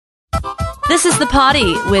This is The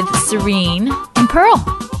Party with Serene and Pearl.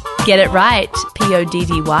 Get it right, Poddy.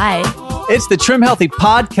 It's the Trim Healthy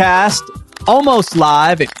podcast, almost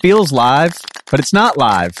live. It feels live, but it's not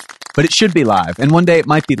live. But it should be live. And one day it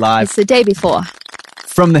might be live. It's the day before.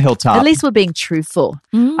 From the hilltop. At least we're being truthful.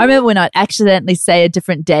 I remember when I'd accidentally say a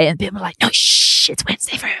different day and people were like, no, shh, it's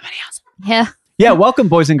Wednesday for everybody else. Yeah. Yeah, welcome,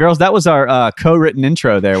 boys and girls. That was our co-written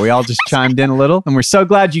intro there. We all just chimed in a little, and we're so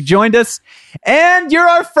glad you joined us. And you're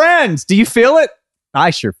our friends. Do you feel it? I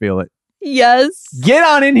sure feel it. Yes. Get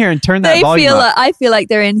on in here and turn that volume up. I feel like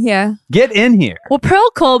they're in here. Get in here. Well, Pearl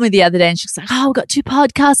called me the other day and she's like, oh, we've got 2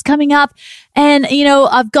 podcasts coming up. And, you know,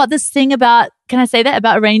 I've got this thing about, can I say that,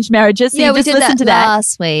 about arranged marriages? So yeah, you we just did listen that to that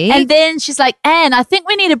last week. And then she's like, Anne, I think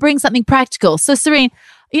we need to bring something practical. So, Serene,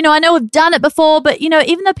 you know, I know we've done it before, but, you know,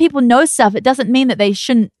 even though people know stuff, it doesn't mean that they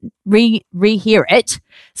shouldn't rehear it.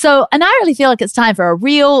 So, and I really feel like it's time for a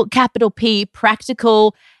real capital P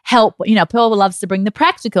practical help. You know, Pearl loves to bring the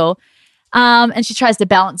practical. And she tries to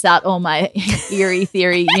balance out all my eerie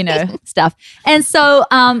theory, you know, stuff. And so,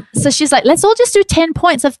 so she's like, let's all just do 10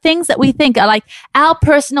 points of things that we think are like our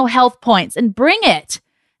personal health points and bring it.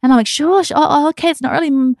 And I'm like, sure. Oh, okay. It's not really,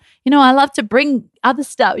 you know, I love to bring other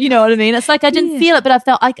stuff. You know what I mean? It's like I didn't feel it, but I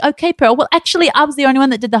felt like, okay, Pearl. Well, actually, I was the only one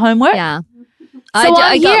that did the homework. Yeah.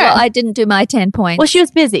 I didn't do my 10 points. Well, she was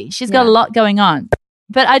busy. She's got a lot going on.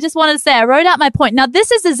 But I just wanted to say, I wrote out my point. Now,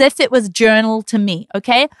 this is as if it was journal to me,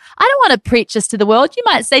 okay? I don't want to preach this to the world. You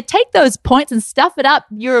might say, take those points and stuff it up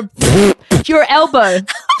your elbow,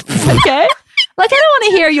 okay? Like, I don't want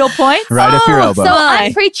to hear your points. Right up your elbow. So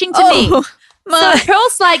I'm preaching to me. So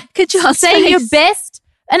Pearl's like, could you say your best?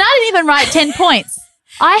 And I didn't even write 10 points.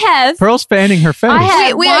 I have. Pearl's fanning her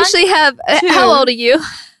face. We actually have, 2, how old are you?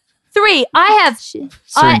 3.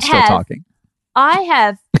 Serene's still talking. I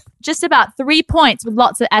have just about 3 points with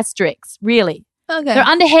lots of asterisks, really. Okay. They're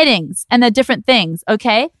under headings and they're different things,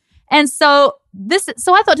 okay? And so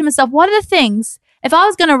I thought to myself, what are the things, if I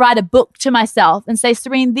was going to write a book to myself and say,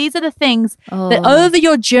 Serene, these are the things that over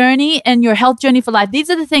your journey and your health journey for life,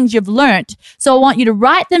 these are the things you've learned. So I want you to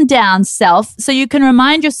write them down, self, so you can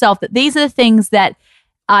remind yourself that these are the things that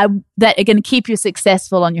are going to keep you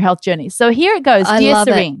successful on your health journey. So here it goes. Dear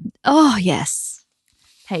Serene. Oh, yes.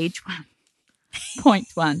 Page 1. Point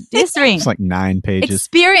 1. Dear Serene. It's like 9 pages.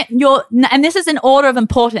 And this is an order of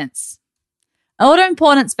importance. Order of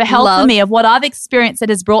importance for health for me of what I've experienced that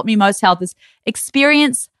has brought me most health is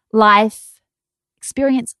experience life,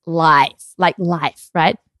 like life,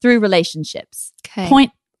 right? Through relationships. Okay.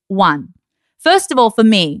 Point 1. First of all, for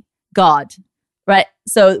me, God, right?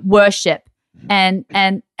 So worship and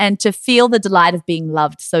to feel the delight of being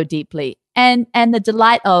loved so deeply and the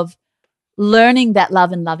delight of learning that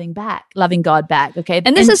love and loving God back, okay?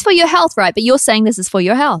 And this is for your health, right? But you're saying this is for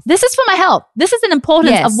your health. This is for my health. This is an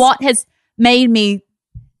importance of what has made me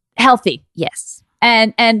healthy. Yes.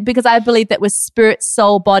 And because I believe that we're spirit,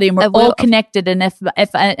 soul, body, and we're all connected. And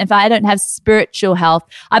if I don't have spiritual health,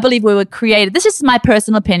 I believe we were created. This is my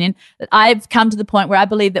personal opinion, that I've come to the point where I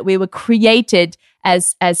believe that we were created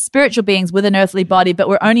as spiritual beings with an earthly body, but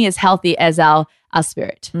we're only as healthy as our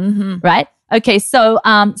spirit, right? Okay, so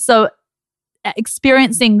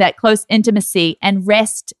experiencing that close intimacy and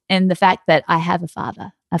rest in the fact that I have a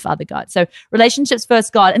father God. So relationships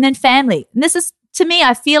first, God, and then family. And this is, to me,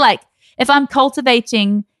 I feel like if I'm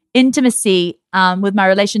cultivating intimacy with my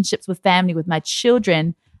relationships with family, with my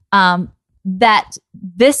children, that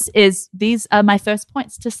these are my first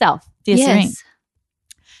points to self, dear Serene.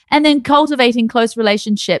 And then cultivating close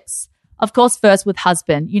relationships, of course, first with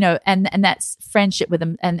husband, you know, and that's friendship with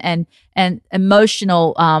him and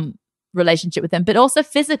emotional relationship with them, but also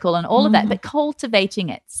physical and all of that, but cultivating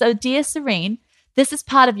it. So, dear Serene, this is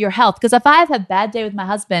part of your health. Because if I have a bad day with my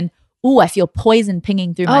husband, I feel poison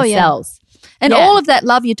pinging through my cells. And all of that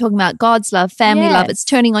love you're talking about, God's love, family love, it's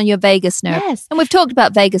turning on your vagus nerve. Yes. And we've talked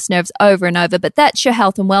about vagus nerves over and over, but that's your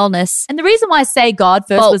health and wellness. And the reason why I say God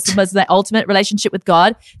first was the ultimate relationship with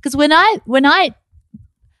God, because when I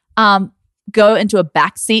go into a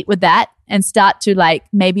backseat with that and start to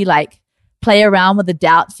maybe play around with the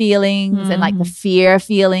doubt feelings and the fear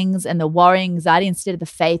feelings and the worry, anxiety instead of the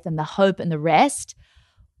faith and the hope and the rest.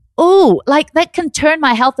 That can turn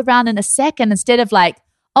my health around in a second instead of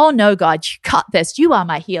oh no, God, you got this. You are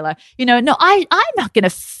my healer. You know, no, I'm not going to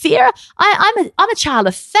fear. I'm a child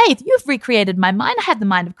of faith. You've recreated my mind. I have the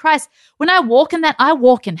mind of Christ. When I walk in that, I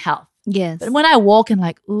walk in health. Yes. But when I walk in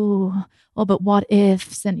but what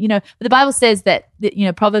ifs? And, but the Bible says that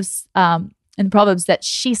Proverbs, in Proverbs, that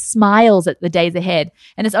she smiles at the days ahead.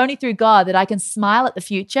 And it's only through God that I can smile at the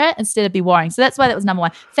future instead of be worrying. So that's why that was number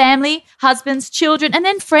 1. Family, husbands, children, and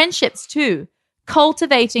then friendships too.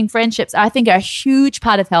 cultivating friendships, I think, are a huge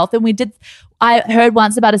part of health. And I heard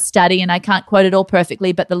once about a study, and I can't quote it all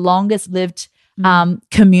perfectly, but the longest lived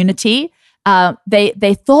community,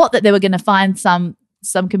 they thought that they were going to find some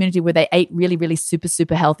community where they ate really, really super,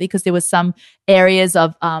 super healthy, because there was some areas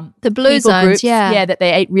of the blue zones, groups, that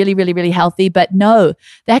they ate really, really, really healthy. But no,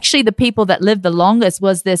 actually the people that lived the longest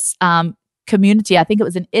was this community. I think it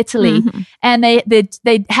was in Italy, and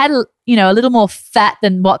they had a little more fat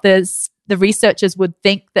than what the researchers would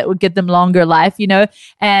think that would give them longer life,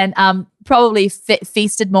 and probably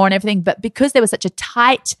feasted more and everything. But because there was such a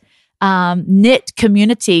tight knit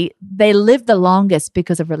community, they lived the longest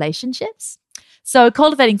because of relationships. So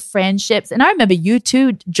cultivating friendships. And I remember you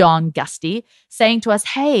too, John Gusty, saying to us,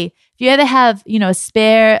 hey, if you ever have, a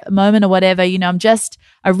spare moment or whatever,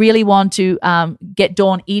 I really want to get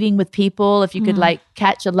Dawn eating with people. If you could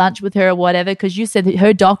catch a lunch with her or whatever, because you said that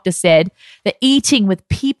her doctor said that eating with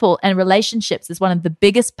people and relationships is one of the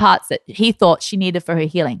biggest parts that he thought she needed for her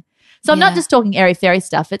healing. So I'm not just talking airy-fairy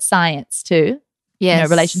stuff. It's science too. Yes.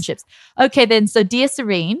 Relationships. Okay, then. So dear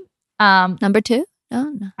Serene. Number 2?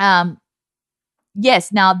 Oh, no.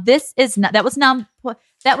 Yes. Now that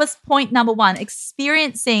was point number 1,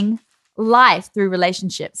 experiencing life through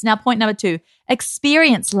relationships. Now point number 2,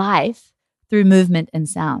 experience life through movement and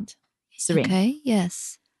sound. Serene. Okay.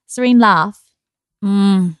 Yes. Serene, laugh.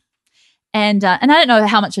 And I don't know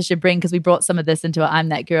how much I should bring, because we brought some of this into our I'm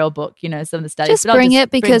That Girl book, some of the studies. Just bring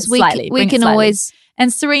it, because we can always.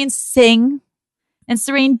 And Serene sing, and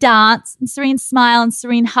Serene dance, and Serene smile, and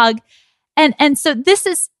Serene hug. And so this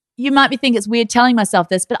is, you might be thinking it's weird telling myself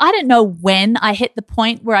this, but I don't know when I hit the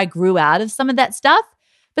point where I grew out of some of that stuff.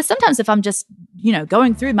 But sometimes if I'm just,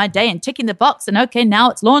 going through my day and ticking the box, and okay, now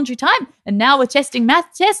it's laundry time, and now we're testing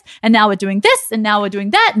math tests, and now we're doing this, and now we're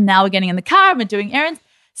doing that, and now we're getting in the car and we're doing errands.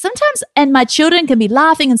 Sometimes, and my children can be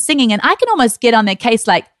laughing and singing, and I can almost get on their case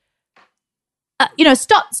like,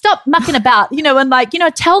 stop mucking about,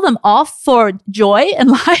 and tell them off for joy in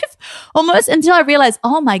life, almost, until I realize,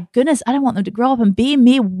 oh my goodness, I don't want them to grow up and be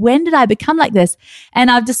me. When did I become like this? And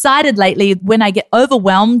I've decided lately, when I get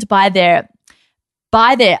overwhelmed by their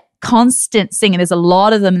constant singing, there's a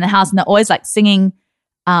lot of them in the house, and they're always like singing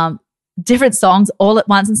different songs all at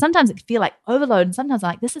once. And sometimes it can feel like overload. And sometimes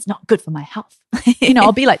I'm like, this is not good for my health.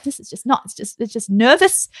 I'll be like, this is just not, it's just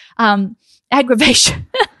nervous aggravation.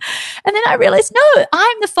 And then I realized, no,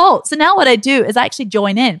 I'm the fault. So now what I do is I actually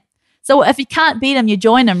join in. So if you can't beat them, you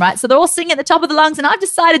join them, right? So they're all singing at the top of the lungs, and I've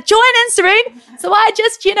decided, join in, Serene. So I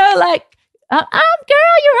just, girl, you're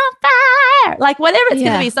on fire. Like whatever it's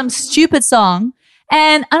going to be, some stupid song.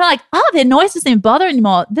 And I'm like, their noise doesn't even bother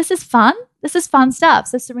anymore. This is fun. This is fun stuff.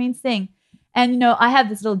 So Serene sing. And, I have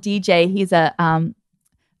this little DJ. He's a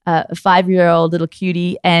 5-year-old little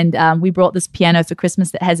cutie. And we brought this piano for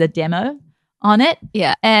Christmas that has a demo on it.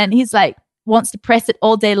 Yeah. And he's like, wants to press it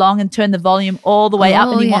all day long and turn the volume all the way up.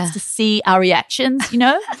 And he wants to see our reactions,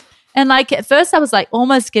 And like at first I was like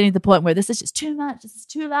almost getting to the point where this is just too much. This is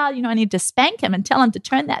too loud. I need to spank him and tell him to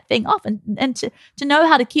turn that thing off and to know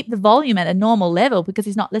how to keep the volume at a normal level, because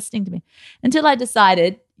he's not listening to me. Until I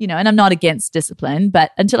decided, and I'm not against discipline,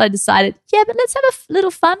 but until I decided, but let's have a little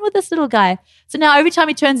fun with this little guy. So now every time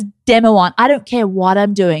he turns demo on, I don't care what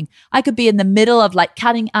I'm doing. I could be in the middle of like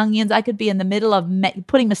cutting onions. I could be in the middle of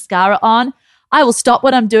putting mascara on. I will stop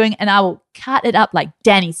what I'm doing and I will cut it up like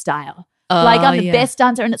Danny style. Like I'm the best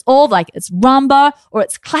dancer, and it's all like it's rumba or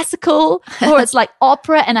it's classical or it's like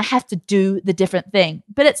opera, and I have to do the different thing.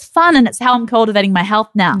 But it's fun, and it's how I'm cultivating my health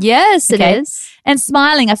now. Yes, it is. And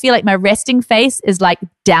smiling, I feel like my resting face is like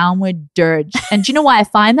downward dirge. And do you know why I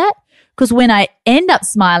find that? Because when I end up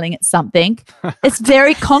smiling at something, it's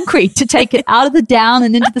very concrete to take it out of the down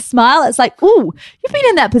and into the smile. It's like, ooh, you've been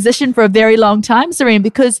in that position for a very long time, Serene,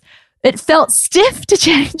 because it felt stiff to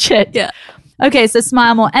change it. Yeah. Okay, so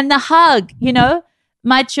smile more. And the hug,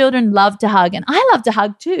 my children love to hug, and I love to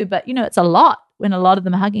hug too, but it's a lot when a lot of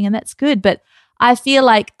them are hugging, and that's good. But I feel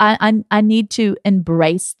like I need to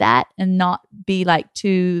embrace that and not be like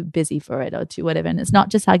too busy for it or too whatever. And it's not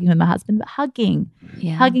just hugging with my husband, but hugging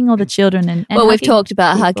all the children. And well, we've talked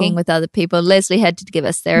about hugging with other people. Leslie had to give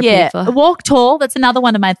us therapy. Yeah, for walk tall. That's another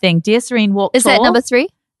one of my things. Dear Serene, walk tall. Is that number 3?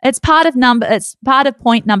 It's part of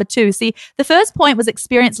point number 2. See, the first point was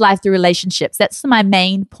experience life through relationships. That's my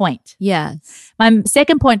main point. Yes. My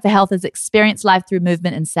second point for health is experience life through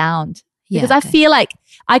movement and sound. Because I feel like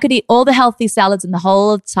I could eat all the healthy salads in the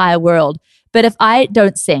whole entire world, but if I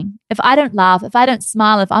don't sing, if I don't laugh, if I don't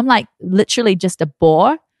smile, if I'm like literally just a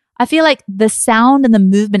bore, I feel like the sound and the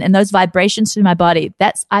movement and those vibrations through my body,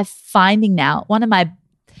 I'm finding now one of my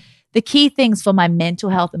the key things for my mental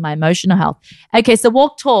health and my emotional health. Okay, so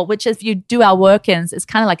walk tall, which if you do our work-ins, it's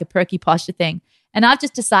kind of like a perky posture thing. And I've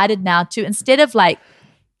just decided now to, instead of like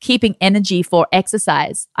keeping energy for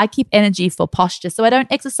exercise, I keep energy for posture. So I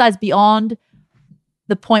don't exercise beyond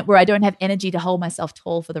the point where I don't have energy to hold myself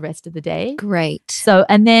tall for the rest of the day. Great. So,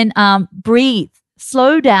 and then breathe,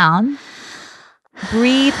 slow down,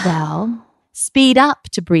 breathe well, speed up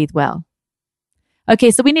to breathe well.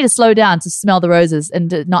 Okay, so we need to slow down to smell the roses and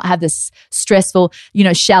to not have this stressful,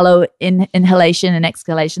 shallow inhalation and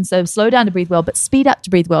exhalation. So slow down to breathe well, but speed up to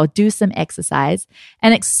breathe well. Do some exercise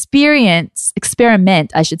and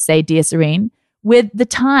experiment, I should say, dear Serene, with the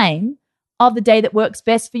time of the day that works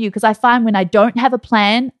best for you. Because I find when I don't have a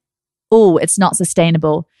plan, it's not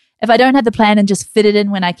sustainable. If I don't have the plan and just fit it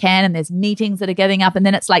in when I can, and there's meetings that are getting up, and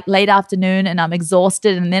then it's like late afternoon and I'm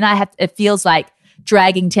exhausted, and then it feels like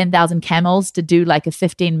dragging 10,000 camels to do like a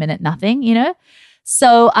 15-minute nothing,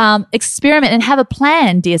 So experiment and have a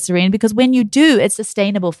plan, dear Serene, because when you do, it's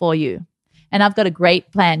sustainable for you. And I've got a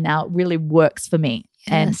great plan now. It really works for me.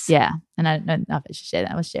 Yes. And I don't know if I should share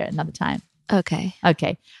that. I'll share it another time. Okay.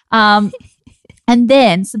 And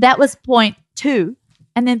then, so that was point 2.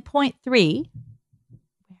 And then point 3.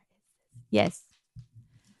 Yes.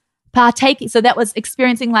 Partaking. So that was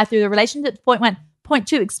experiencing life through the relationship. Point 1. Point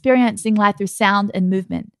 2, experiencing life through sound and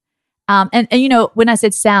movement. And when I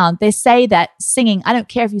said sound, they say that singing, I don't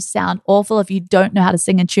care if you sound awful, if you don't know how to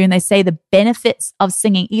sing in tune, they say the benefits of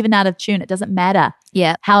singing, even out of tune, it doesn't matter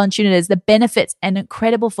how in tune it is. The benefits are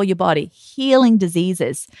incredible for your body, healing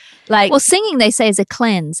diseases. Well, singing, they say, is a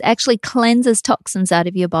cleanse, actually cleanses toxins out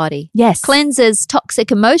of your body. Yes. Cleanses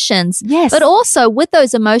toxic emotions. Yes. But also with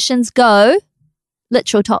those emotions go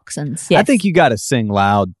literal toxins. I think you got to sing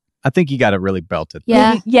loud. I think you got to really belt it.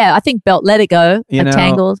 Yeah. Yeah, I think belt, let it go.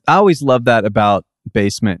 Tangled. I always love that about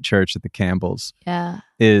Basement Church at the Campbells. Yeah.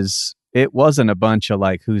 Is it wasn't a bunch of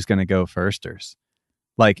like, who's going to go firsters.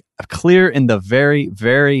 Like clear in the very,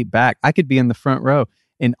 very back. I could be in the front row.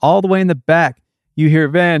 And all the way in the back, you hear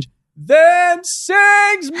Vange, then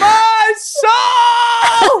sings my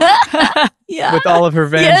soul! With all of her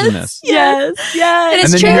Vangeness. Yes.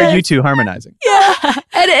 And then true. you hear you two harmonizing. Yeah.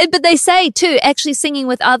 But they say too, actually singing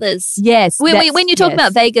with others. Yes. When you talk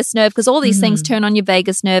about vagus nerve, because all these things turn on your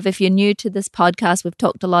vagus nerve. If you're new to this podcast, we've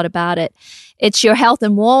talked a lot about it. It's your health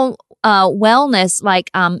and wellness,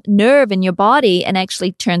 like nerve in your body, and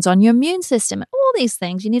actually turns on your immune system. All these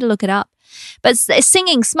things, you need to look it up. But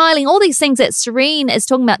singing, smiling, all these things that Serene is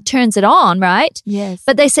talking about turns it on, right? Yes.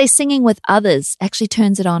 But they say singing with others actually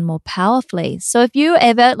turns it on more powerfully. So if you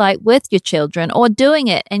ever, like with your children or doing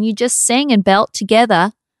it and you just sing and belt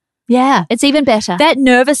together, it's even better. That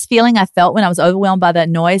nervous feeling I felt when I was overwhelmed by that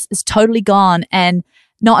noise is totally gone. And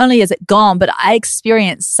not only is it gone, but I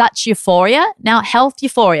experienced such euphoria, now health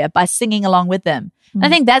euphoria, by singing along with them. I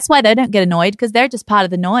think that's why they don't get annoyed, because they're just part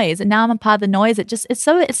of the noise. And now I'm a part of the noise. It's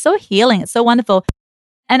so healing. It's so wonderful.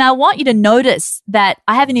 And I want you to notice that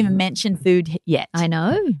I haven't even mentioned food yet. I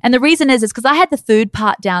know. And the reason is because I had the food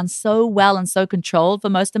part down so well and so controlled for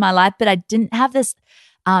most of my life, but I didn't have this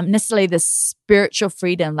necessarily this spiritual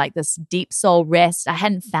freedom, like this deep soul rest. I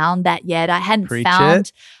hadn't found that yet. I hadn't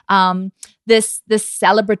found this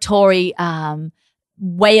celebratory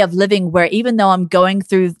way of living where even though I'm going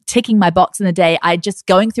through ticking my box in the day, I just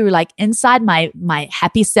going through like inside my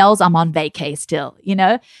happy cells, I'm on vacay still, And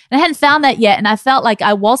I hadn't found that yet. And I felt like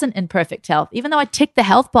I wasn't in perfect health, even though I ticked the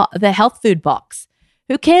health food box.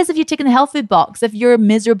 Who cares if you're ticking the health food box if you're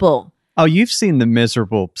miserable? Oh, you've seen the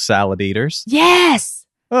miserable salad eaters. Yes.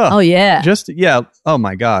 Oh yeah. Oh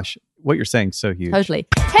my gosh. What you're saying is so huge. Totally.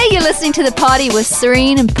 Hey, you're listening to The Party with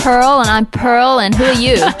Serene and Pearl, and I'm Pearl, and who are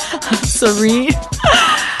you? Serene.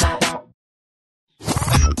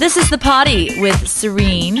 This is The Party with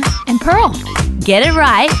Serene and Pearl. Get it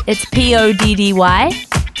right. It's Poddy.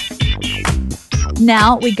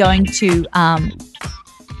 Now we're going to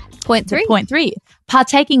point 3. Point 3.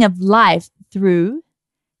 Partaking of life through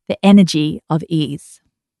the energy of ease.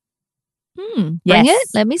 Bring it.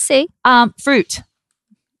 Let me see. Fruit.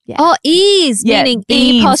 Yeah. Oh, ease, meaning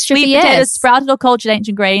E apostrophe Sweet S. potatoes, sprouted or cultured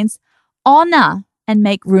ancient grains. Honor and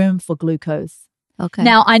make room for glucose. Okay.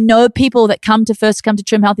 Now, I know people that come to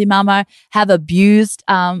Trim Healthy Mama have abused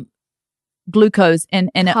glucose in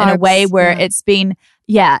a way where it's been,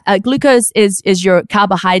 glucose is your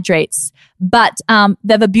carbohydrates, but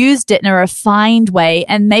they've abused it in a refined way,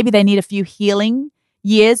 and maybe they need a few healing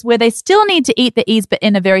years where they still need to eat the ease, but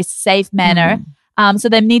in a very safe manner. So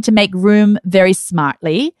they need to make room very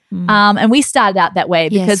smartly. And we started out that way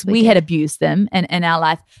because we had abused them in our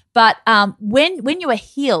life. But when you are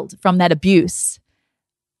healed from that abuse,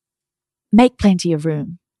 make plenty of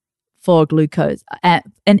room. for glucose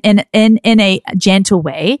in a gentle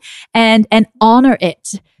way and honor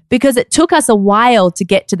it, because it took us a while to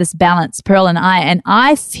get to this balance, Pearl and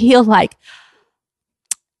I feel like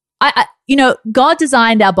God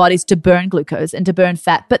designed our bodies to burn glucose and to burn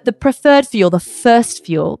fat, but the preferred fuel, the first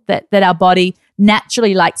fuel that our body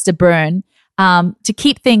naturally likes to burn to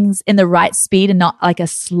keep things in the right speed and not like a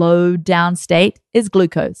slowed down state is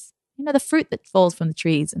glucose. The fruit that falls from the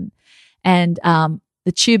trees and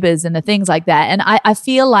the tubers and the things like that. And I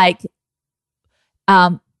feel like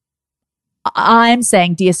I'm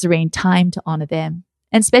saying, dear Serene, time to honor them.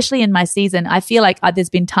 And especially in my season, I feel like there's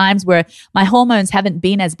been times where my hormones haven't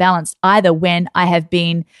been as balanced either, when I have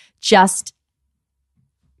been just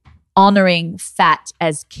honoring fat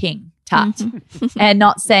as king tut and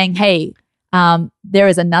not saying, hey, there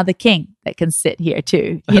is another king that can sit here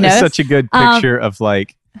too. It's such a good picture of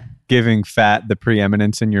like giving fat the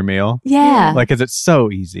preeminence in your meal. Yeah. Like, 'cause it's so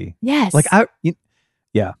easy. Yes. Like I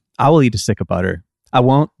will eat a stick of butter. I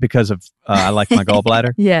won't, because of I like my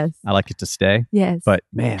gallbladder. Yes. I like it to stay. Yes. But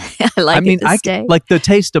man, I stay. like the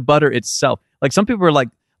taste of butter itself. Like some people are like,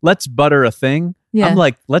 let's butter a thing. Yeah. I'm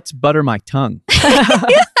like, let's butter my tongue.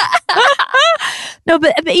 No,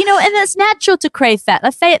 but and it's natural to crave fat.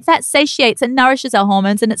 Like fat satiates and nourishes our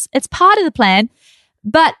hormones, and it's part of the plan.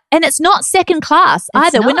 And it's not second class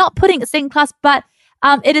either. We're not putting it second class, but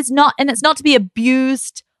it is not, and it's not to be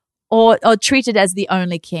abused or treated as the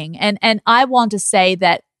only king. And I want to say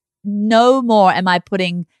that no more am I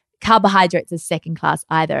putting carbohydrates as second class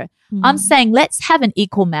either. I'm saying let's have an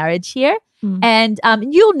equal marriage here. And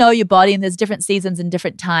you'll know your body, and there's different seasons and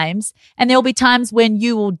different times. And there'll be times when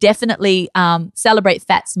you will definitely celebrate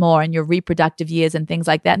fats more in your reproductive years and things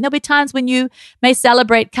like that. And there'll be times when you may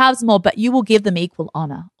celebrate carbs more, but you will give them equal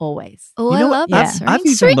honor always. Oh, I love that. I've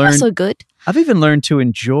even Serene, learned, so good. I've even learned to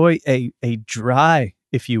enjoy a dry,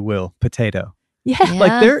 if you will, potato. Yeah.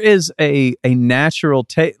 Like there is a natural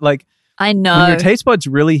taste. Like I know. when your taste buds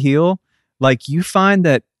really heal, like you find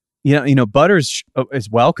that butter is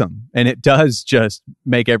welcome, and it does just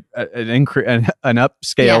make an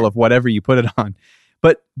upscale of whatever you put it on.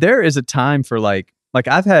 But there is a time for like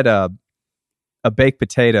I've had a baked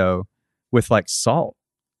potato with like salt.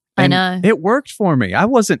 I know. It worked for me. I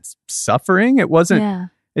wasn't suffering. It wasn't. Yeah.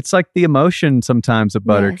 It's like the emotion sometimes of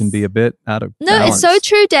butter can be a bit out of balance. It's so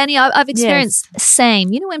true, Danny. I've experienced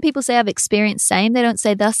same. When people say I've experienced same, they don't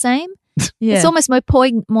say the same. Yeah. It's almost more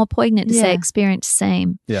poignant to say experience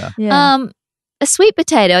same. Yeah. A sweet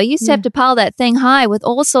potato, I used to have to pile that thing high with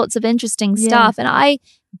all sorts of interesting stuff, and I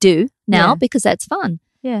do now because that's fun.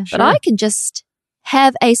 Yeah. But I can just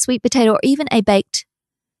have a sweet potato or even a baked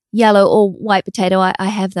yellow or white potato. I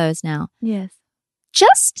have those now. Yes.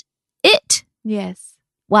 Just it. Yes.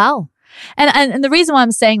 Wow. And the reason why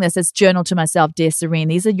I'm saying this is journal to myself, dear Serene,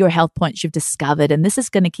 these are your health points you've discovered, and this is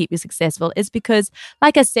going to keep you successful, is because,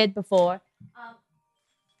 like I said before,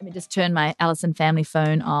 let me just turn my Allison family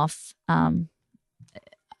phone off.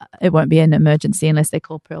 It won't be an emergency unless they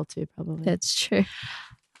call Pearl too, probably. That's true.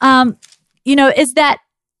 Is that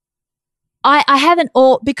I haven't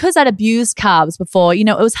because I'd abused carbs before, it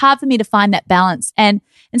was hard for me to find that balance. And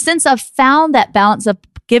since I've found that balance of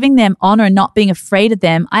giving them honor and not being afraid of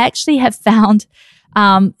them, I actually have found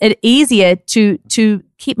it easier to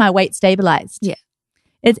keep my weight stabilized. Yeah.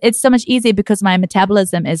 It's so much easier because my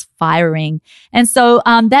metabolism is firing. And so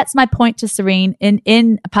that's my point to Serene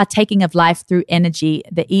in partaking of life through energy,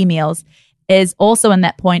 the emails, is also in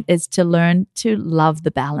that point is to learn to love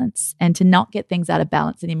the balance and to not get things out of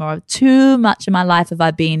balance anymore. Too much in my life have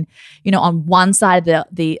I been, on one side of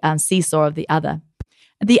the seesaw of the other.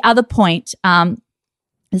 The other point,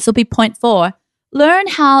 this will be point 4. Learn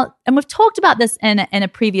how, and we've talked about this in a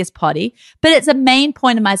previous potty, but it's a main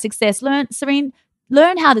point of my success. Serene,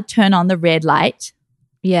 learn how to turn on the red light.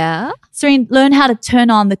 Yeah. Serene, learn how to turn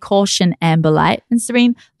on the caution amber light. And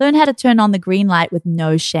Serene, learn how to turn on the green light with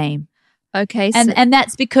no shame. Okay. And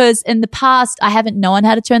that's because in the past, I haven't known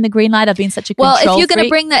how to turn the green light. I've been such a control Well, if you're going to freak.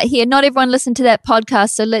 bring that here, not everyone listened to that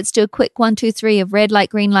podcast, so let's do a quick 1, 2, 3 of red light,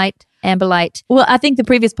 green light, amber light. Well, I think the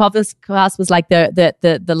previous podcast was like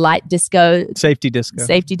the light disco. Safety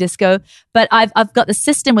disco. But I've got the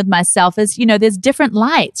system with myself is, there's different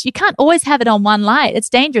lights. You can't always have it on one light. It's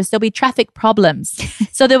dangerous. There'll be traffic problems.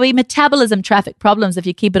 So there'll be metabolism traffic problems if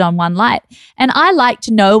you keep it on one light. And I like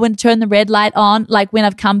to know when to turn the red light on. Like when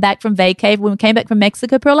I've come back from vacay, when we came back from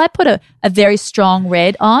Mexico, Pearl, I put a very strong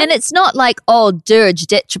red on. And it's not like, dirge,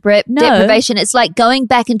 deprivation. It's like going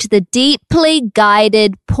back into the deeply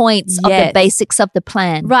guided points of the basics of the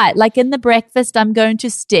plan. Right. Like in the breakfast, I'm going to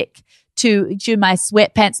stick my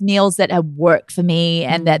sweatpants meals that have worked for me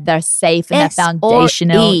and that they're safe and they're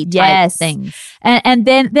foundational. Yes, things. And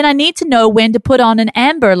then I need to know when to put on an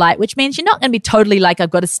amber light, which means you're not going to be totally like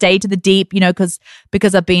I've got to stay to the deep,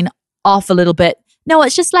 because I've been off a little bit. No,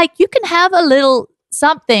 it's just like you can have a little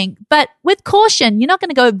something, but with caution. You're not going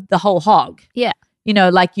to go the whole hog. Yeah.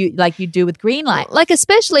 Like you do with green light. Like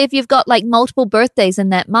especially if you've got like multiple birthdays in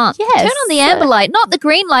that month. Yes. Turn on the amber light, not the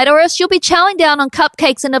green light, or else you'll be chowing down on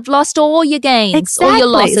cupcakes and have lost all your gains. Exactly. Or your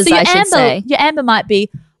losses, so I should say. Your amber might be,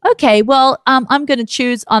 okay, well, I'm going to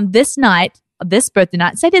choose on this night, this birthday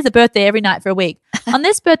night. Say there's a birthday every night for a week. On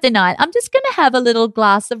this birthday night, I'm just going to have a little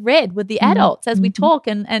glass of red with the adults as we talk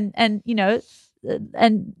and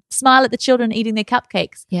smile at the children eating their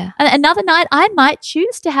cupcakes. Yeah. And another night, I might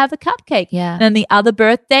choose to have a cupcake. Yeah. And then the other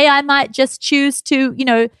birthday, I might just choose to,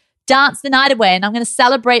 dance the night away and I'm going to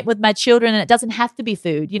celebrate with my children and it doesn't have to be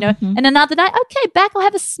food, And another night, okay, back, I'll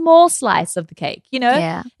have a small slice of the cake,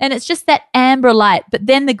 Yeah. And it's just that amber light. But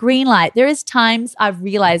then the green light, there is times I've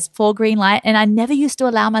realized for green light, and I never used to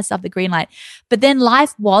allow myself the green light. But then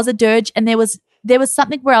life was a dirge and there was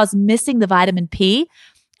something where I was missing the vitamin P.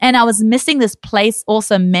 And I was missing this place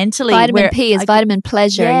also mentally. Vitamin P is vitamin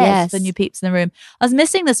pleasure. Yes. The new peeps in the room. I was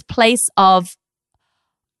missing this place of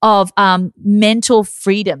mental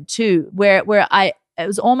freedom too, where it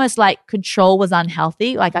was almost like control was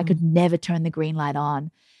unhealthy. Like I could never turn the green light on.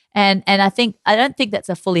 And I don't think that's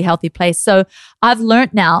a fully healthy place. So I've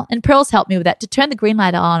learned now, and Pearl's helped me with that, to turn the green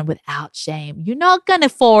light on without shame. You're not going to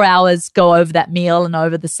 4 hours go over that meal and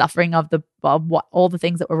over the suffering of all the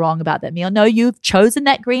things that were wrong about that meal. No, you've chosen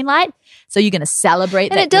that green light, so you're going to celebrate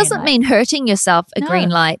that. And it doesn't mean hurting yourself, green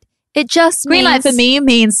light. It just green light for me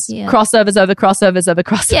means crossovers over crossovers over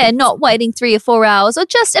crossovers. Yeah, not waiting 3 or 4 hours, or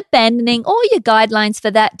just abandoning all your guidelines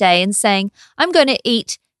for that day and saying, I'm going to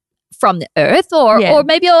eat from the earth, or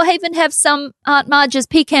maybe I'll even have some Aunt Marge's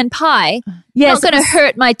pecan pie. Yes, not going to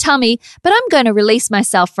hurt my tummy, but I'm going to release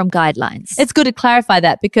myself from guidelines. It's good to clarify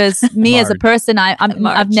that, because me as a person,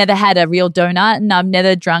 I've never had a real donut and I've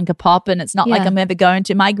never drunk a pop, and it's not like I'm ever going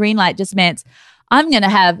to. My green light just meant I'm going to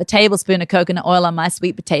have a tablespoon of coconut oil on my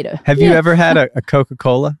sweet potato. Have you ever had a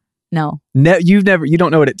Coca-Cola? No. You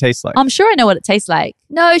don't know what it tastes like. I'm sure I know what it tastes like.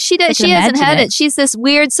 No, she hasn't had it. She's this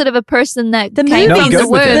weird sort of a person that the came movies, from the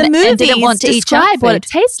womb and didn't want to eat junk describe what it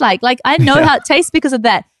tastes like. Like I know how it tastes because of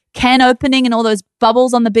that can opening and all those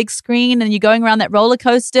bubbles on the big screen, and you're going around that roller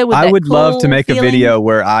coaster with I that would cool love to make feeling. a video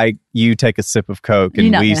where you take a sip of Coke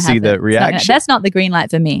and we see the reaction. That's not the green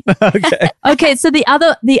light for me. Okay. Okay, so the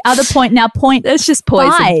other point now, that's just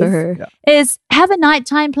poison 5 for her. is have a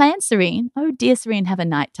nighttime plan, Serene. Oh dear, Serene, have a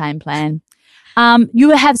nighttime plan. You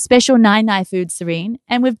have special nine foods, Serene,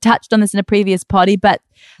 and we've touched on this in a previous potty, but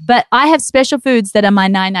I have special foods that are my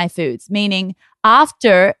nine foods, meaning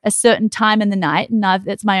after a certain time in the night, and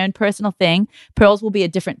that's my own personal thing. Pearl's will be a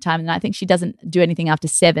different time in the night. I think she doesn't do anything after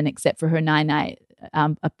 7 except for her nine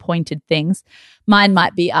appointed things. Mine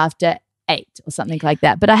might be after 8 or something like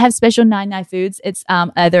that. But I have special nine foods. It's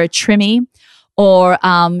either a trimmy or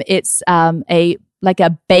it's like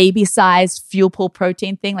a baby-sized fuel pool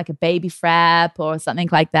protein thing, like a baby frap or something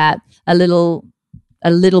like that. A little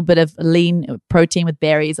bit of lean protein with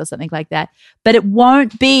berries or something like that. But it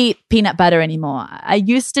won't be peanut butter anymore. I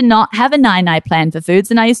used to not have a nine plan for foods,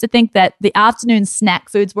 and I used to think that the afternoon snack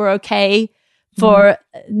foods were okay for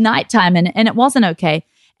nighttime, and it wasn't okay.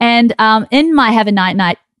 And in my have a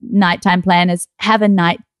nighttime plan is have a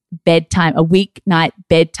weeknight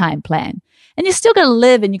bedtime plan. And you're still going to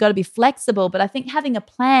live and you've got to be flexible. But I think having a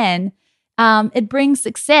plan, it brings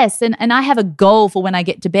success. And I have a goal for when I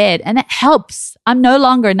get to bed, and it helps. I'm no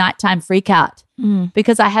longer a nighttime freak out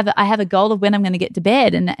because I have a goal of when I'm going to get to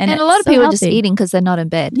bed. And a lot of people are just eating because they're not in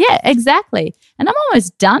bed. Yeah, exactly. And I'm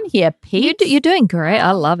almost done here, Pete. You're doing great.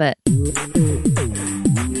 I love it.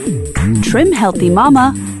 Trim Healthy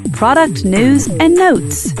Mama, product news and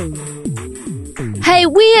notes. Hey,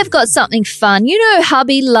 we have got something fun. You know,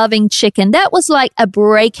 hubby loving chicken. That was like a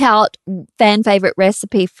breakout fan favorite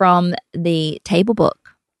recipe from the table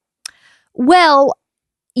book. Well,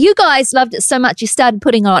 you guys loved it so much you started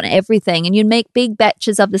putting on everything, and you'd make big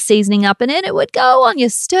batches of the seasoning up, and then it would go on your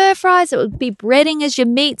stir fries. It would be breading as your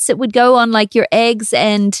meats. It would go on like your eggs.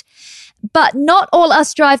 But not all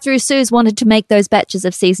us drive-through Sues wanted to make those batches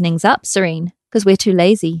of seasonings up, Serene, because we're too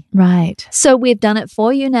lazy. Right. So we've done it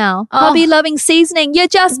for you now. Hubby loving seasoning. You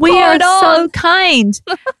just we pour are it on. so kind.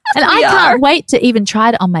 And I can't wait to even try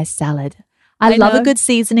it on my salad. I love a good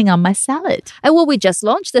seasoning on my salad. Oh, well, we just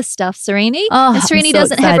launched this stuff, Serene. Oh, and Serene I'm so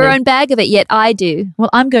doesn't have her excited. own bag of it yet. I do.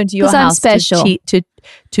 Well, I'm going to your 'Cause I'm house special. to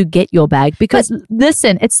to get your bag. Because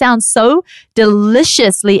listen, it sounds so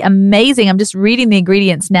deliciously amazing. I'm just reading the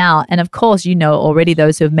ingredients now. And of course, you know already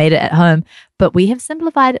those who have made it at home, but we have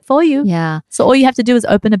simplified it for you. Yeah. So all you have to do is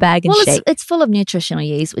open a bag and shake. It's full of nutritional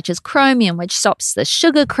yeast, which is chromium, which stops the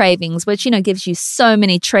sugar cravings, which, gives you so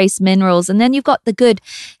many trace minerals. And then you've got the good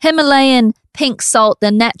Himalayan pink salt,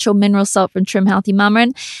 the natural mineral salt from Trim Healthy Mama.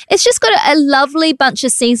 And it's just got a lovely bunch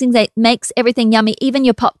of seasonings that makes everything yummy, even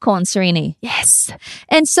your popcorn, Serene. Yes.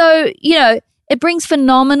 And so, it brings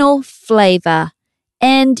phenomenal flavor.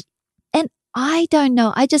 And I don't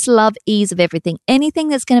know. I just love ease of everything. Anything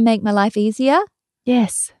that's going to make my life easier.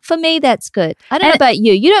 Yes. For me, that's good. I don't know about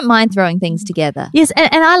you. You don't mind throwing things together. Yes. And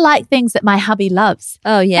I like things that my hubby loves.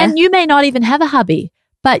 Oh, yeah. And you may not even have a hubby,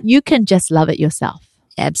 but you can just love it yourself.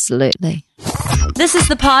 Absolutely. This is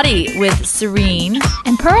The Party with Serene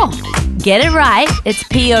and Pearl. Get it right. It's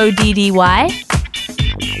PODDY.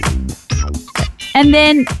 And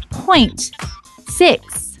then point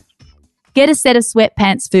 6. Get a set of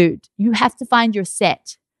sweatpants food. You have to find your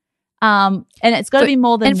set. And it's got to be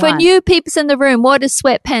more than one. And one. for new peeps in the room, what does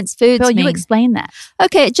sweatpants foods Pearl, mean? You explain that.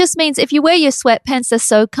 Okay, it just means if you wear your sweatpants, they're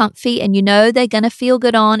so comfy and you know they're going to feel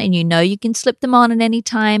good on and you know you can slip them on at any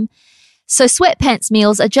time. So sweatpants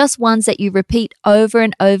meals are just ones that you repeat over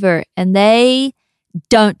and over and they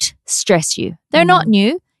don't stress you. They're not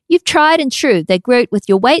new. You've tried and true. They're great with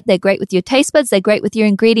your weight. They're great with your taste buds. They're great with your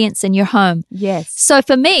ingredients in your home. Yes. So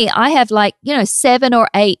for me, I have 7 or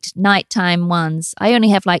 8 nighttime ones. I only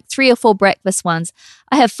have 3 or 4 breakfast ones.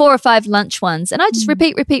 I have 4 or 5 lunch ones. And I just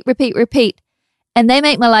repeat. And they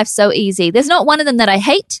make my life so easy. There's not one of them that I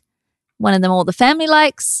hate. One of them all the family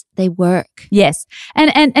likes. They work. Yes.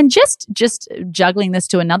 And just juggling this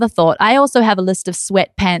to another thought, I also have a list of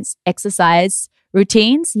sweatpants exercise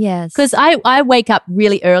routines. Yes. Because I wake up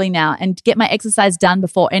really early now and get my exercise done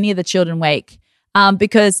before any of the children wake.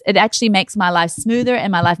 Because it actually makes my life smoother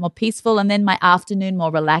and my life more peaceful, and then my afternoon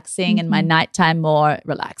more relaxing and my nighttime more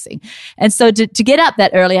relaxing. And so to get up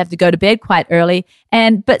that early, I have to go to bed quite early.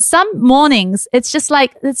 But some mornings, it's just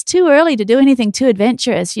it's too early to do anything too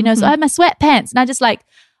adventurous, So I have my sweatpants and I just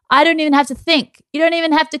I don't even have to think. You don't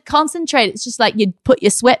even have to concentrate. It's just you put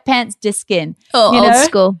your sweatpants disc in. Oh, old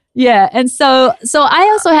school. Yeah. And so I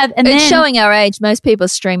also have, and it's then showing our age. Most people are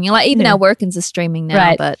streaming. Even our workins are streaming now.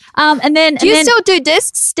 Right. But and then do you still do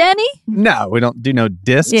discs, Danny? No, we don't do no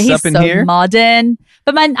discs he's up in so here. Modern.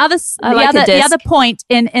 But the other point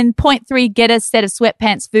in point 3, get a set of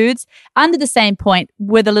sweatpants foods. Under the same point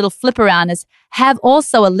with a little flip around is have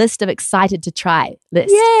also a list of excited to try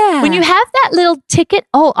list. Yeah. When you have that little ticket,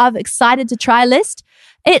 I've excited to try list.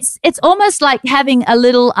 It's almost like having a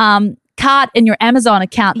little cart in your Amazon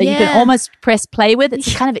account that you can almost press play with.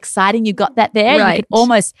 It's kind of exciting. You got that there. Right. You can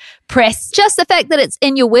almost press. Just the fact that it's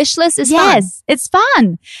in your wish list is fun. Yes, it's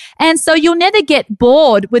fun. And so you'll never get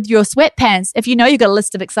bored with your sweatpants if you know you've got a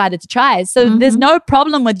list of excited to try. So there's no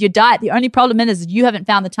problem with your diet. The only problem is you haven't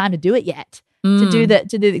found the time to do it yet. To do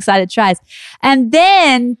the excited tries. And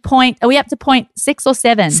then are we up to point 6 or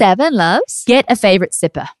 7? 7, loves. Get a favorite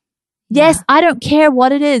sipper. Yes, I don't care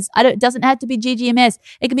what it is. It doesn't have to be GGMS.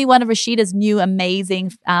 It can be one of Rashida's new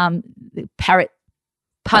amazing parrot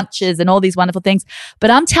punches and all these wonderful things.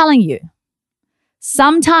 But I'm telling you,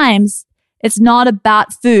 sometimes it's not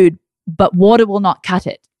about food, but water will not cut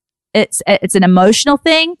it. It's an emotional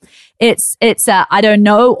thing. It's I don't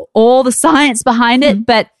know all the science behind it,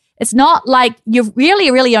 but it's not like you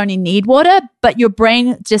really, really only need water, but your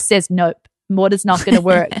brain just says, nope, water's not going to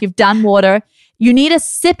work. You've done water. You need a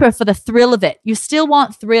sipper for the thrill of it. You still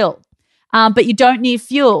want thrill, but you don't need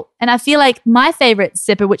fuel. And I feel like my favorite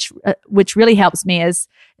sipper, which really helps me, is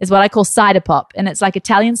what I call cider pop. And it's like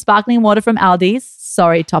Italian sparkling water from Aldi's.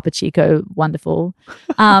 Sorry, Topo Chico, wonderful.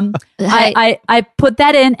 I put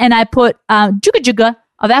that in and I put juga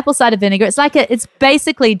of apple cider vinegar. It's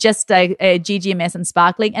basically just a GGMS and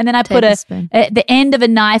sparkling. And then I put the end of a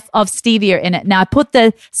knife of stevia in it. Now I put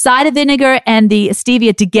the cider vinegar and the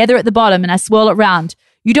stevia together at the bottom and I swirl it around.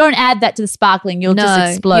 You don't add that to the sparkling. You'll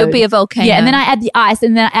just explode. You'll be a volcano. Yeah, and then I add the ice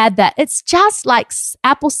and then I add that. It's just like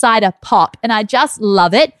apple cider pop and I just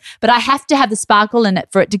love it. But I have to have the sparkle in it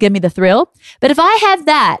for it to give me the thrill. But if I have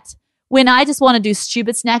that, when I just want to do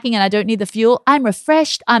stupid snacking and I don't need the fuel, I'm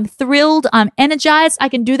refreshed, I'm thrilled, I'm energized. I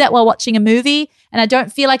can do that while watching a movie and I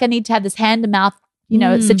don't feel like I need to have this hand-to-mouth,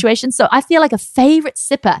 situation. So I feel like a favorite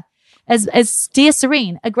sipper as Dear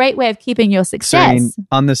Serene, a great way of keeping your success. Serene,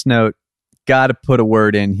 on this note, got to put a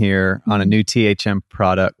word in here on a new THM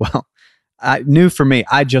product. Well, new for me.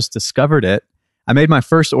 I just discovered it. I made my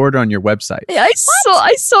first order on your website. Yeah,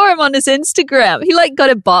 I saw him on his Instagram. He got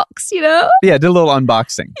a box, Yeah, did a little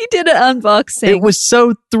unboxing. He did an unboxing. It was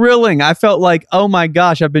so thrilling. I felt like, oh my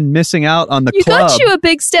gosh, I've been missing out on the You club. got you a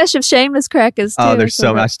big stash of Shameless crackers too. Oh, there's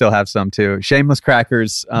so many. I still have some too. Shameless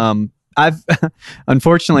crackers. I've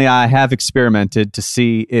unfortunately I have experimented to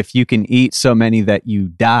see if you can eat so many that you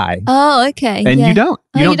die. Oh, okay. And you don't.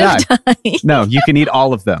 You don't die. die. No, you can eat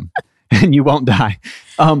all of them and you won't die.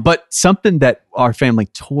 But something that our family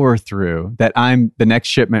tore through that the next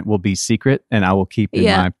shipment will be secret and I will keep in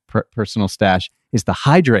my personal stash is the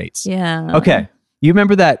hydrates. Yeah. Okay. You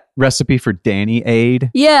remember that recipe for Danny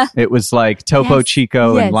Aid? Yeah. It was like Topo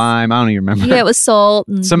Chico and lime. I don't even remember. Yeah, it was salt.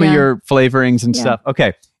 And, some of your flavorings and stuff.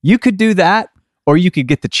 Okay. You could do that or you could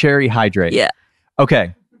get the cherry hydrate. Yeah.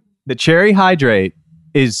 Okay. The cherry hydrate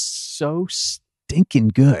is so stinking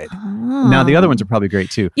good. Oh. Now, the other ones are probably great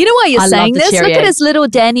too. You know why you're I saying love the this? Look cherry at his little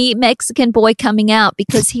Danny Mexican boy coming out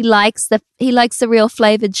because he likes the real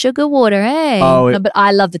flavored sugar water, eh? Oh, No, but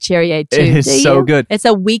I love the cherry aid too. it is so good. It's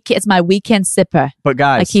my weekend sipper. But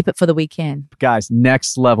guys, I keep it for the weekend.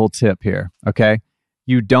 next level tip here, okay?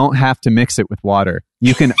 You don't have to mix it with water.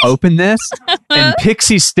 You can open this and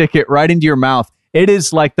pixie stick it right into your mouth. It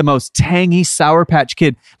is like the most tangy Sour Patch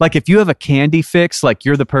Kid. Like if you have a candy fix, like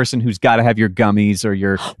you're the person who's got to have your gummies or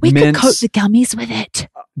your We mints. could coat the gummies with it.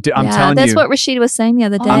 I'm telling that's you. what Rashida was saying the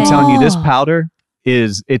other day. I'm telling you, this Oh. powder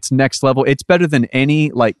it's next level. It's better than any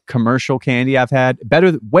like commercial candy I've had.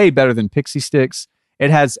 Way better than Pixie Sticks. It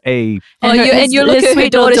has a Oh, and you look at her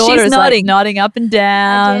sweet little daughter, she's is, nodding. nodding up and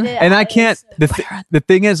down. and I can't. The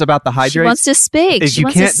thing is about the She hydrates wants to speak. is She you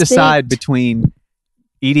wants to can't speak. decide between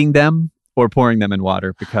eating them or pouring them in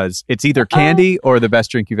water because it's either candy or the best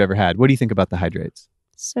drink you've ever had. What do you think about the hydrates?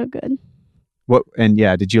 So good. What? And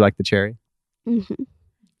yeah, did you like the cherry? Mm-hmm.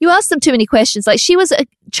 You asked them too many questions. Like she was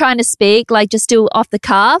trying to speak, like just do off the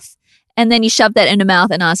cuff, and then you shoved that in her mouth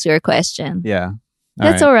and asked her a question. Yeah.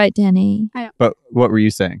 That's all right, Danny. But what were you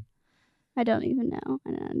saying? I don't even know.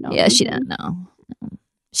 I don't Yeah, she even- don't know.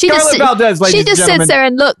 She Scarlett Valdez, ladies she and just gentlemen. sits there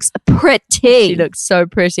and looks pretty. She looks so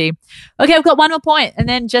pretty. Okay, I've got one more point, and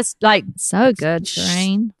then just like so good,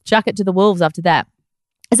 Serene. chuck it to the wolves after that.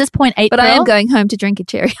 Is this point 8? But I am Pearl? going home to drink a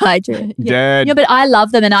cherry hydrate. Dead. Yeah, but I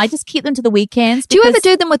love them, and I just keep them to the weekends. Do you ever because-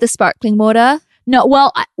 do them with the sparkling water? No,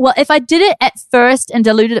 well, if I did it at first and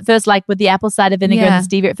diluted it first, like with the apple cider vinegar Yeah. and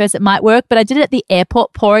the stevia at first, it might work. But I did it at the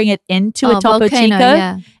airport, pouring it into a Topo Volcano, Chico,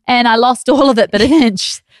 yeah. and I lost all of it but an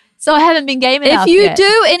inch. So I haven't been game enough If you yet.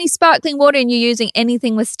 do any sparkling water and you're using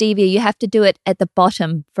anything with stevia, you have to do it at the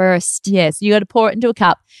bottom first. Yes, you got to pour it into a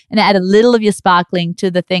cup and add a little of your sparkling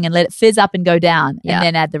to the thing and let it fizz up and go down, Yeah. and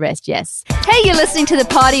then add the rest. Yes, Hey, you're listening to The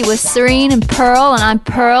Party with Serene and Pearl, and I'm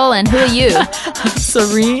Pearl, and who are you?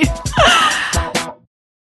 Serene.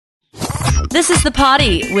 This is The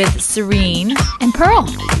Party with Serene. And Pearl.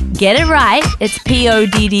 Get it right. It's Poddy.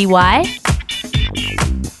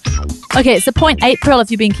 Okay, so point 8, Pearl,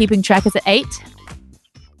 if you've been keeping track, is it 8?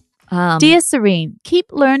 Dear Serene,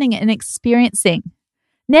 keep learning and experiencing.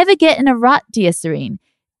 Never get in a rut, dear Serene,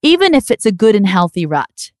 even if it's a good and healthy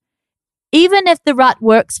rut. Even if the rut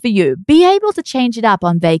works for you, be able to change it up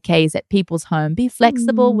on vacays at people's home. Be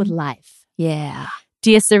flexible with life. Yeah.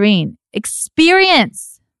 Dear Serene,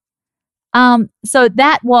 experience. So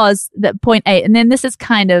that was the point 8. And then this is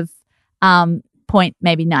kind of point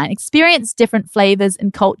maybe 9. Experience different flavors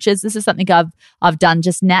and cultures. This is something I've done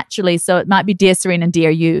just naturally. So it might be Dear Serene and Dear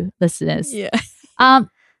You, listeners. Yeah.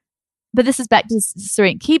 But this is back to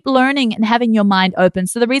Serene. Keep learning and having your mind open.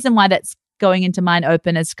 So the reason why that's going into mind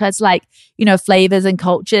open is because, like, you know, flavors and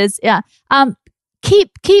cultures. Yeah. Keep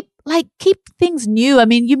things new. I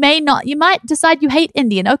mean, you might decide you hate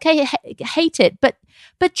Indian. Okay, hate it, but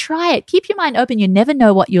try it. Keep your mind open. You never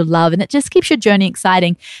know what you'll love, and it just keeps your journey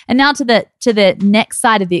exciting. And now to the next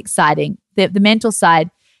side of the exciting, the mental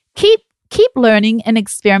side. Keep learning and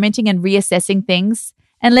experimenting and reassessing things,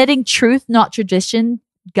 and letting truth, not tradition,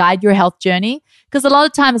 guide your health journey. Because a lot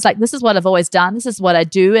of times it's like, this is what I've always done. This is what I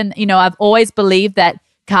do, and you know, I've always believed that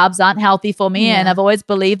carbs aren't healthy for me, and I've always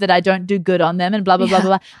believed that I don't do good on them, and blah blah blah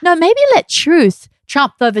blah blah. No, maybe let truth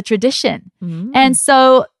trump over tradition. And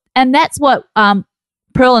that's what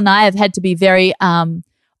Pearl and I have had to be very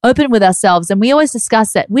open with ourselves. And we always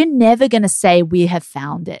discuss that we're never going to say we have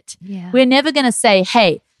found it. Yeah. We're never going to say,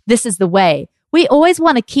 hey, this is the way. We always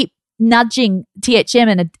want to keep nudging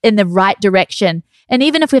THM in the right direction. And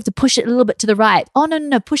even if we have to push it a little bit to the right, oh,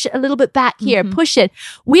 no, push it a little bit back here, push it.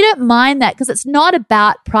 We don't mind that because it's not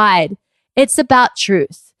about pride. It's about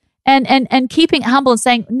truth. And keeping it humble and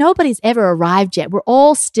saying nobody's ever arrived yet. We're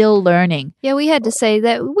all still learning. Yeah, we had to say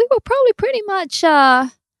that we were probably pretty much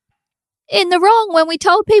in the wrong when we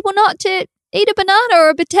told people not to eat a banana or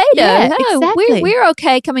a potato. Yeah, No, exactly. We're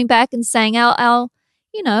okay coming back and saying our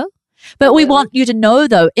But we want you to know,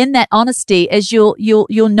 though, in that honesty, as you'll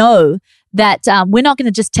know that we're not going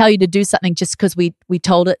to just tell you to do something just because we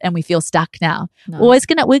told it and we feel stuck now. No. We're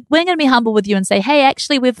going to be humble with you and say, hey,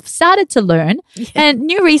 actually, we've started to learn, and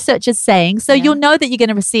new research is saying, so you'll know that you're going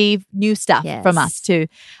to receive new stuff from us too.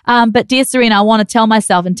 But dear Serene, I want to tell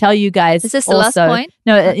myself and tell you guys. Is this the also, last point?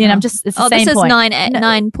 No, I'm just. It's the same this is point.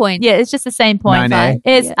 9 points. Yeah, it's just the same point.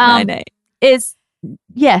 9A. Is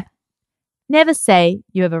never say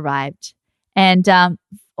you have arrived, and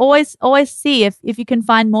always see if you can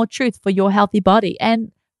find more truth for your healthy body,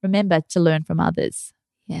 and remember to learn from others.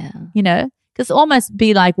 Yeah. Because almost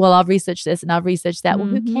be like, well, I've researched this and I've researched that. Well,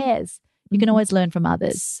 who cares? You can always learn from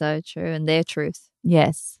others. So true, and their truth.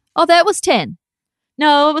 Yes. Oh, that was 10.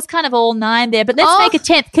 No, it was kind of all 9 there, but let's make a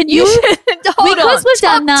 10th. Can you? Hold because on. we've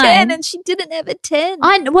done Top 9, 10, and she didn't have a 10.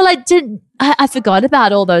 I didn't. I forgot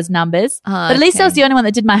about all those numbers, but at least I was okay. the only one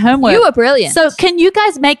that did my homework. You were brilliant. So can you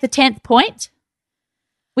guys make the 10th point?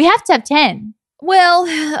 We have to have 10. Well,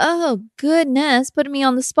 oh goodness, putting me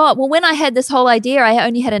on the spot. Well, when I had this whole idea, I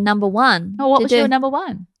only had a number 1. Oh, what was your number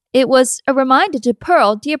 1? It was a reminder to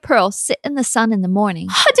Pearl, dear Pearl, sit in the sun in the morning.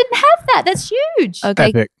 Oh, I didn't have that. That's huge. Okay.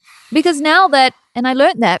 Epic. Because now that, and I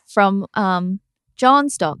learned that from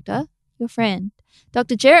John's doctor, your friend,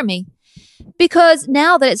 Dr. Jeremy, because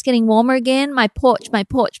now that it's getting warmer again, my porch,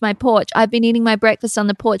 I've been eating my breakfast on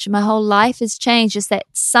the porch and my whole life has changed. It's that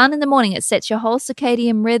sun in the morning. It sets your whole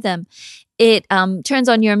circadian rhythm. It turns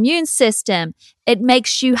on your immune system. It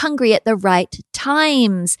makes you hungry at the right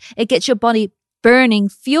times. It gets your body burning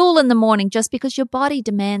fuel in the morning just because your body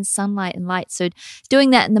demands sunlight and light. So doing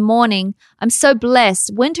that in the morning, I'm so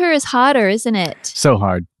blessed. Winter is harder, isn't it? So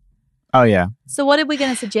hard. Oh, yeah. So what are we going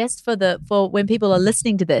to suggest for when people are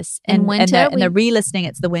listening to this? In winter, and they're re-listening,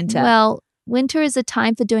 it's the winter. Well, winter is a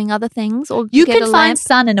time for doing other things. Or you get can a find lamp.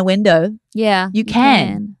 sun in a window. Yeah, You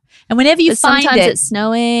can. And whenever you But find sometimes it, it's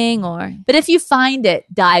snowing or but if you find it,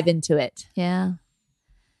 dive into it. yeah.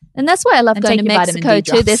 And that's why I love And going take to your vitamin Mexico D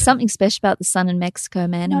too. drops. There's something special about the sun in Mexico,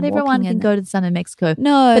 man. Not and everyone walking can in go to the sun in Mexico.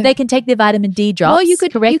 No, But they can take their vitamin D drops. well, you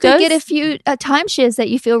could correct get a few timeshares that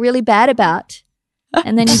you feel really bad about,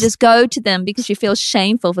 and then you just go to them because you feel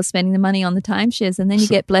shameful for spending the money on the timeshares, and then you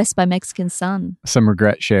get blessed by Mexican sun. Some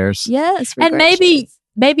regret shares. Yes, And regret shares.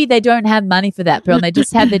 maybe they don't have money for that, Pearl, and they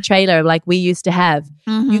just have their trailer like we used to have.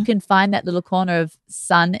 Mhm. You can find that little corner of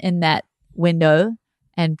sun in that window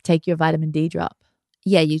and take your vitamin D drop.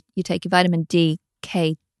 Yeah, you take your vitamin D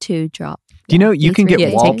K2 drop. Do you know you can D3, get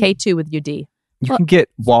Yeah, wall take K2 with your D. you can get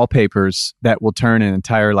wallpapers that will turn an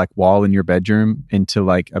entire like wall in your bedroom into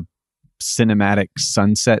like a cinematic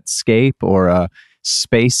sunset scape or a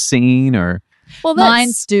space scene or Well,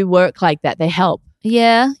 Mines do work like that. They help.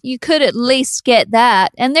 yeah, you could at least get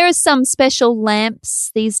that. And there are some special lamps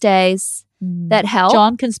these days that help.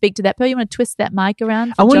 John can speak to that. Pearl, you want to twist that mic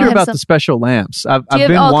around? I wonder John have about some- the special lamps. I've Do you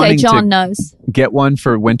been have- okay, wanting John to knows. get one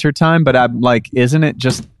for wintertime, but I'm like, isn't it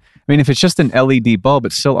just, I mean, if it's just an LED bulb,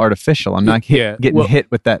 it's still artificial. I'm not getting hit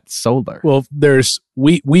with that solar. Well,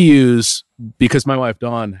 we use, because my wife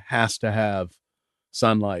Dawn has to have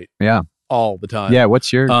sunlight Yeah. all the time. Yeah.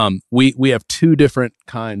 What's your, We have 2 different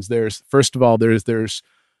kinds. There's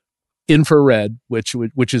infrared,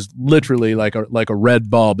 which is literally like a red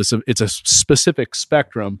bulb. It's a specific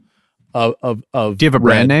spectrum of do you have a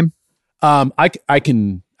brand name? I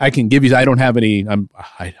can give you. I don't have any. I'm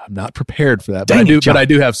not prepared for that. But Dang I do. it, John. But I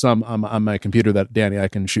do have some on my computer that Danny I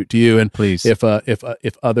can shoot to you. And Please. if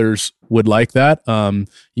others would like that,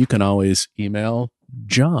 you can always email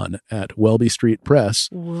John at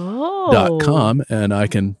welbystreetpress.com and I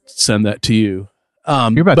can send that to you.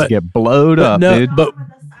 You're about to get blowed up, dude.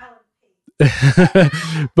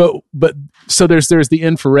 But so there's the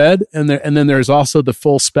infrared and then there's also the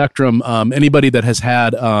full spectrum. Anybody that has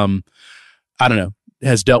had I don't know,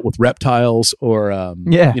 has dealt with reptiles or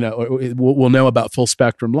will know about full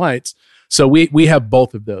spectrum lights. So we have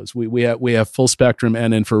both of those. We have full spectrum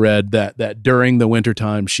and infrared that during the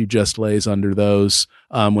wintertime she just lays under those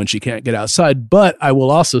when she can't get outside. But I will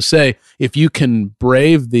also say, if you can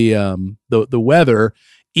brave the weather,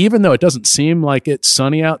 even though it doesn't seem like it's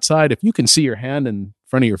sunny outside, if you can see your hand in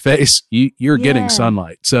front of your face, you're getting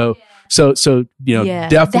sunlight. So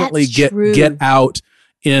definitely get out.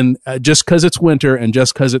 In just because it's winter and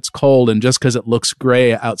just because it's cold and just because it looks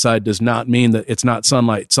gray outside does not mean that it's not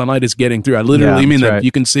sunlight. Sunlight is getting through. I literally mean that. Right.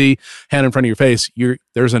 You can see hand in front of your face.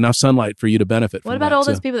 There's enough sunlight for you to benefit. What about all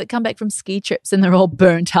those people that come back from ski trips and they're all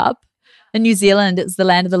burnt up? In New Zealand, it's the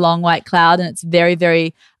land of the long white cloud, and it's very,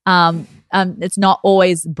 very. It's not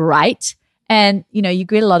always bright. And, you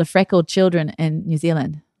greet a lot of freckled children in New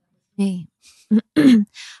Zealand. Me.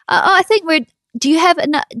 I think do you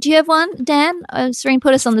have one, Dan? Serene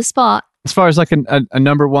put us on the spot. As far as like a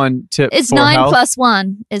number one tip, it's for 9 health, plus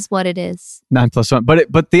 1 is what it is. 9 plus 1,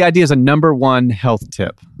 but the idea is a number one health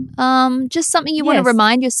tip. Just something you want to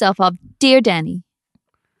remind yourself of, dear Danny.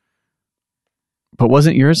 But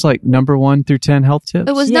wasn't yours like number 1 through 10 health tips?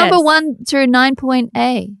 It was number 1 through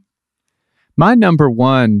 9.A. My number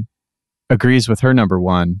 1 agrees with her number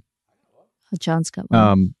 1. Oh, John's got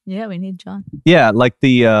one. Yeah, we need John. Yeah, like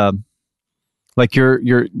the like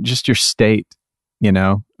your just your state,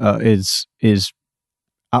 is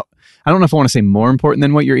I don't know if I want to say more important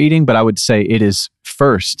than what you're eating, but I would say it is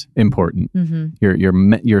first important.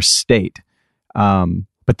 Mm-hmm. Your state.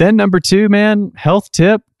 But then number 2, man, health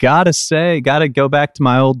tip, gotta go back to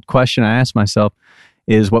my old question I asked myself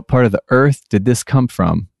is, what part of the earth did this come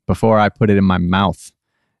from before I put it in my mouth?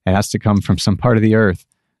 It has to come from some part of the earth,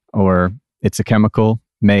 or it's a chemical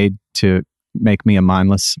made to make me a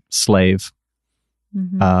mindless slave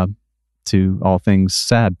to all things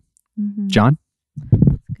sad. Mm-hmm. John?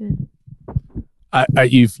 Good.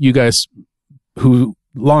 You guys who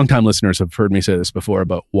longtime listeners have heard me say this before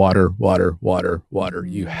about water.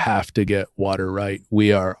 You have to get water right.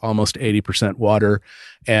 We are almost 80% water,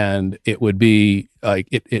 and it would be like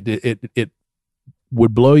it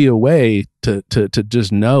would blow you away to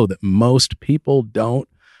just know that most people don't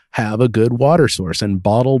have a good water source, and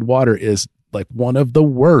bottled water is like one of the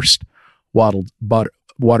worst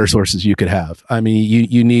water sources you could have. I mean,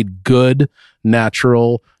 you need good,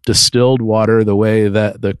 natural, distilled water the way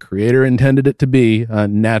that the Creator intended it to be.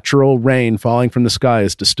 Natural rain falling from the sky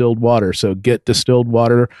is distilled water. So get distilled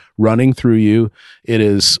water running through you. It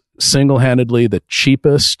is single-handedly the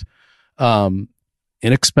cheapest,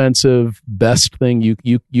 inexpensive, best thing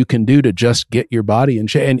you can do to just get your body in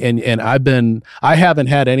shape. And I haven't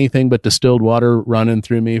had anything but distilled water running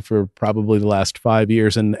through me for probably the last 5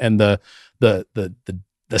 years. And the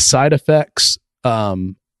side effects are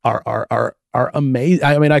amazing.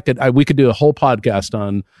 I mean, we could do a whole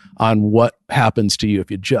podcast on what happens to you if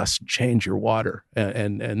you just change your water.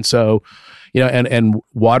 And so, and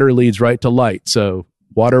water leads right to light. So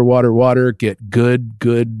water, get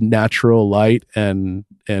good natural light, and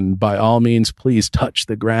by all means, please touch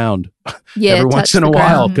the ground every once in a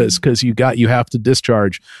while, because you have to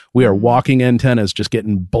discharge. We are walking antennas just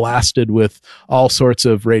getting blasted with all sorts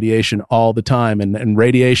of radiation all the time. And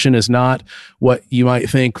radiation is not what you might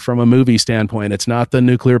think from a movie standpoint. It's not the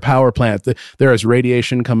nuclear power plant. There is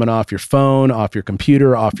radiation coming off your phone, off your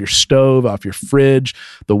computer, off your stove, off your fridge,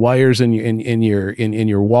 the wires in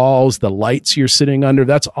your walls, the lights you're sitting under.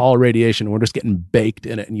 That's all radiation. We're just getting baked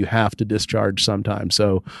in it, and you have to discharge sometimes.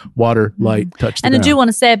 So water, light, touch the ground. And I do want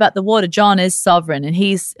to say about the water, John is sovereign, and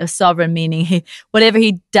he's a sovereign, meaning whatever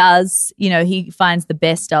he does, he finds the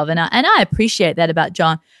best of. And I appreciate that about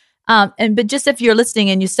John. But just if you're listening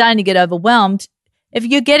and you're starting to get overwhelmed, if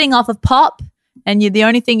you're getting off of pop and the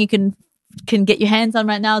only thing you can get your hands on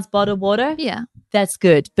right now is bottled water, that's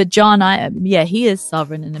good. But John, he is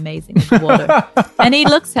sovereign and amazing with the water. And he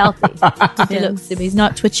looks healthy. He's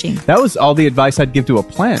not twitching. That was all the advice I'd give to a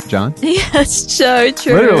plant, John. Yeah, it's so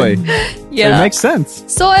true. Literally. Yeah. It makes sense.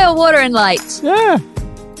 Soil, water, and light. Yeah.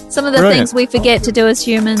 Some of the things we forget to do as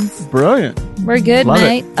humans. Brilliant. We're good, Love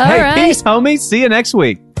mate. it. All right. Peace, homie. See you next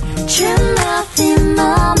week. Nothing,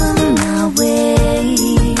 mama, my way.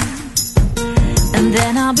 And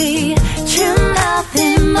then I'll be true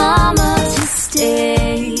nothing, mama, to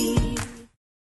stay.